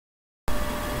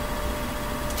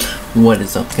What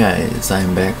is up, guys?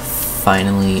 I'm back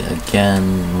finally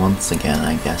again, once again,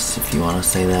 I guess, if you want to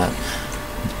say that.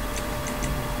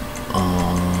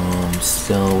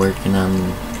 Still working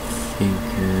on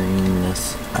figuring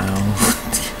this out.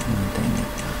 Dang it.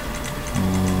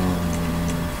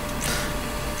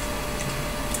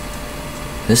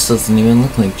 This doesn't even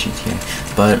look like GTA,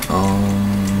 but,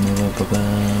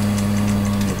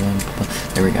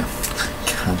 there we go.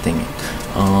 God dang it.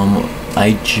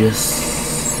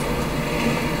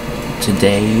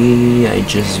 Today I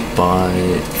just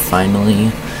bought, finally,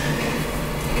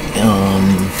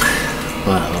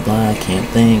 blah blah blah, I can't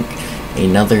think,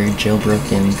 another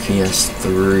jailbroken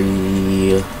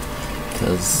PS3,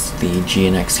 because the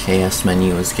GNX KS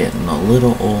menu is getting a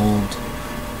little old,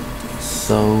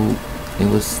 so it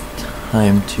was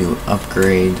time to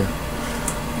upgrade.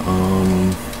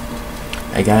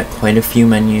 I got quite a few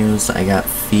menus. I got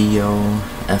FEEYO,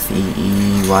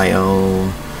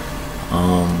 FEEYO,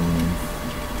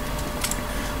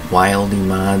 Wildy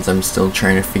mods. I'm still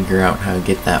trying to figure out how to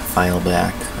get that file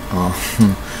back.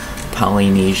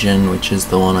 Polynesian, which is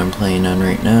the one I'm playing on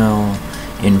right now,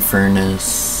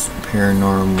 Infernus,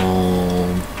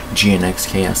 Paranormal, GNX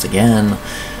KS again,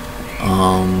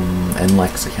 and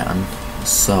Lexicon.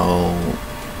 So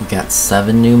we got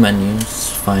 7 new menus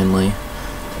finally.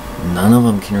 None of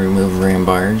them can remove ram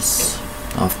bars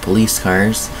off police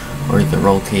cars or the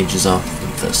roll cages off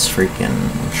of this freaking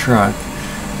truck,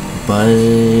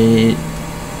 but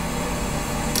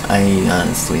I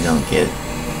honestly don't get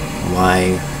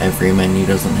why every menu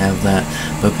doesn't have that.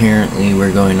 But apparently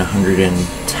we're going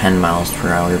 110 miles per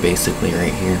hour basically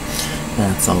right here.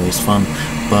 That's always fun.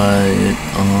 But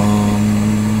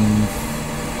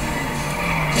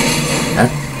that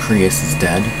Prius is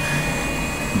dead.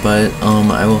 But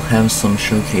I will have some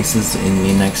showcases in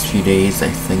the next few days. I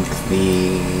think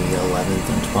the 11th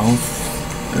and 12th,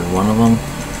 or one of them,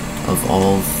 of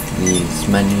all of these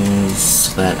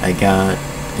menus that I got,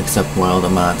 except Wild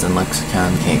Mods and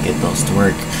Lexicon. Can't get those to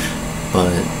work,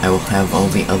 but I will have all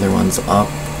the other ones up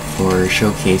for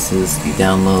showcases, the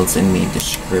downloads in the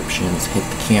descriptions. Hit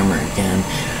the camera again.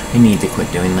 I need to quit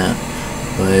doing that.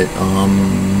 But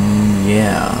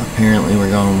yeah, apparently we're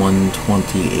going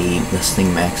 128. This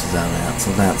thing maxes out at,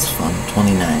 so that's fun.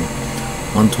 29,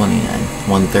 129,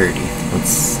 130.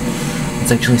 Let's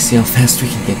actually see how fast we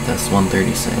can get this.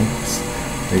 136,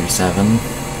 37,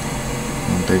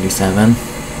 137.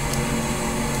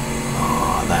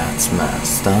 Oh, that's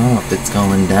messed up. It's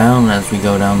going down as we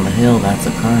go down the hill. That's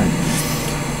a car.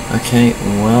 Okay,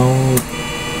 well,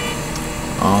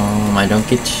 I don't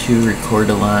get to record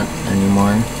a lot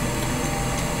anymore.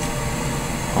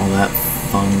 All that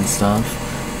fun stuff.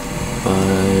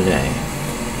 But hey,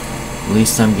 at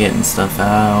least I'm getting stuff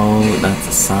out. That's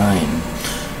a sign.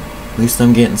 At least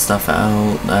I'm getting stuff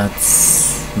out.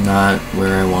 That's not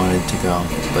where I wanted to go.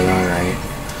 But alright.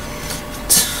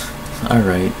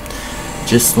 Alright.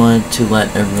 Just wanted to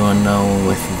let everyone know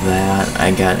with that,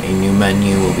 I got a new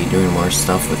menu. We'll be doing more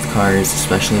stuff with cars,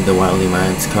 especially the Wildy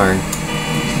Mods car.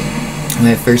 When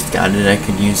I first got it, I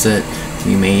could use it.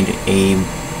 We made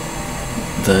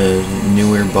the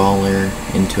newer Baller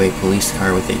into a police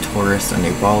car with a Taurus and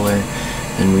a Baller,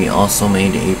 and we also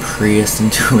made a Prius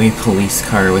into a police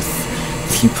car with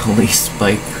the police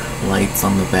bike lights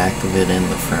on the back of it and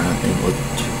the front. It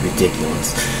looked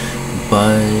ridiculous.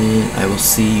 But I will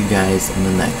see you guys in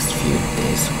the next few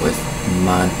days with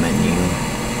mod menu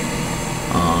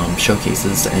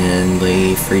showcases and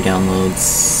the free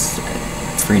downloads.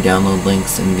 Free download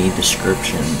links in the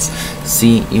descriptions.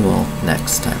 See you all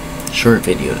next time. Short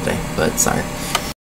video today, but sorry.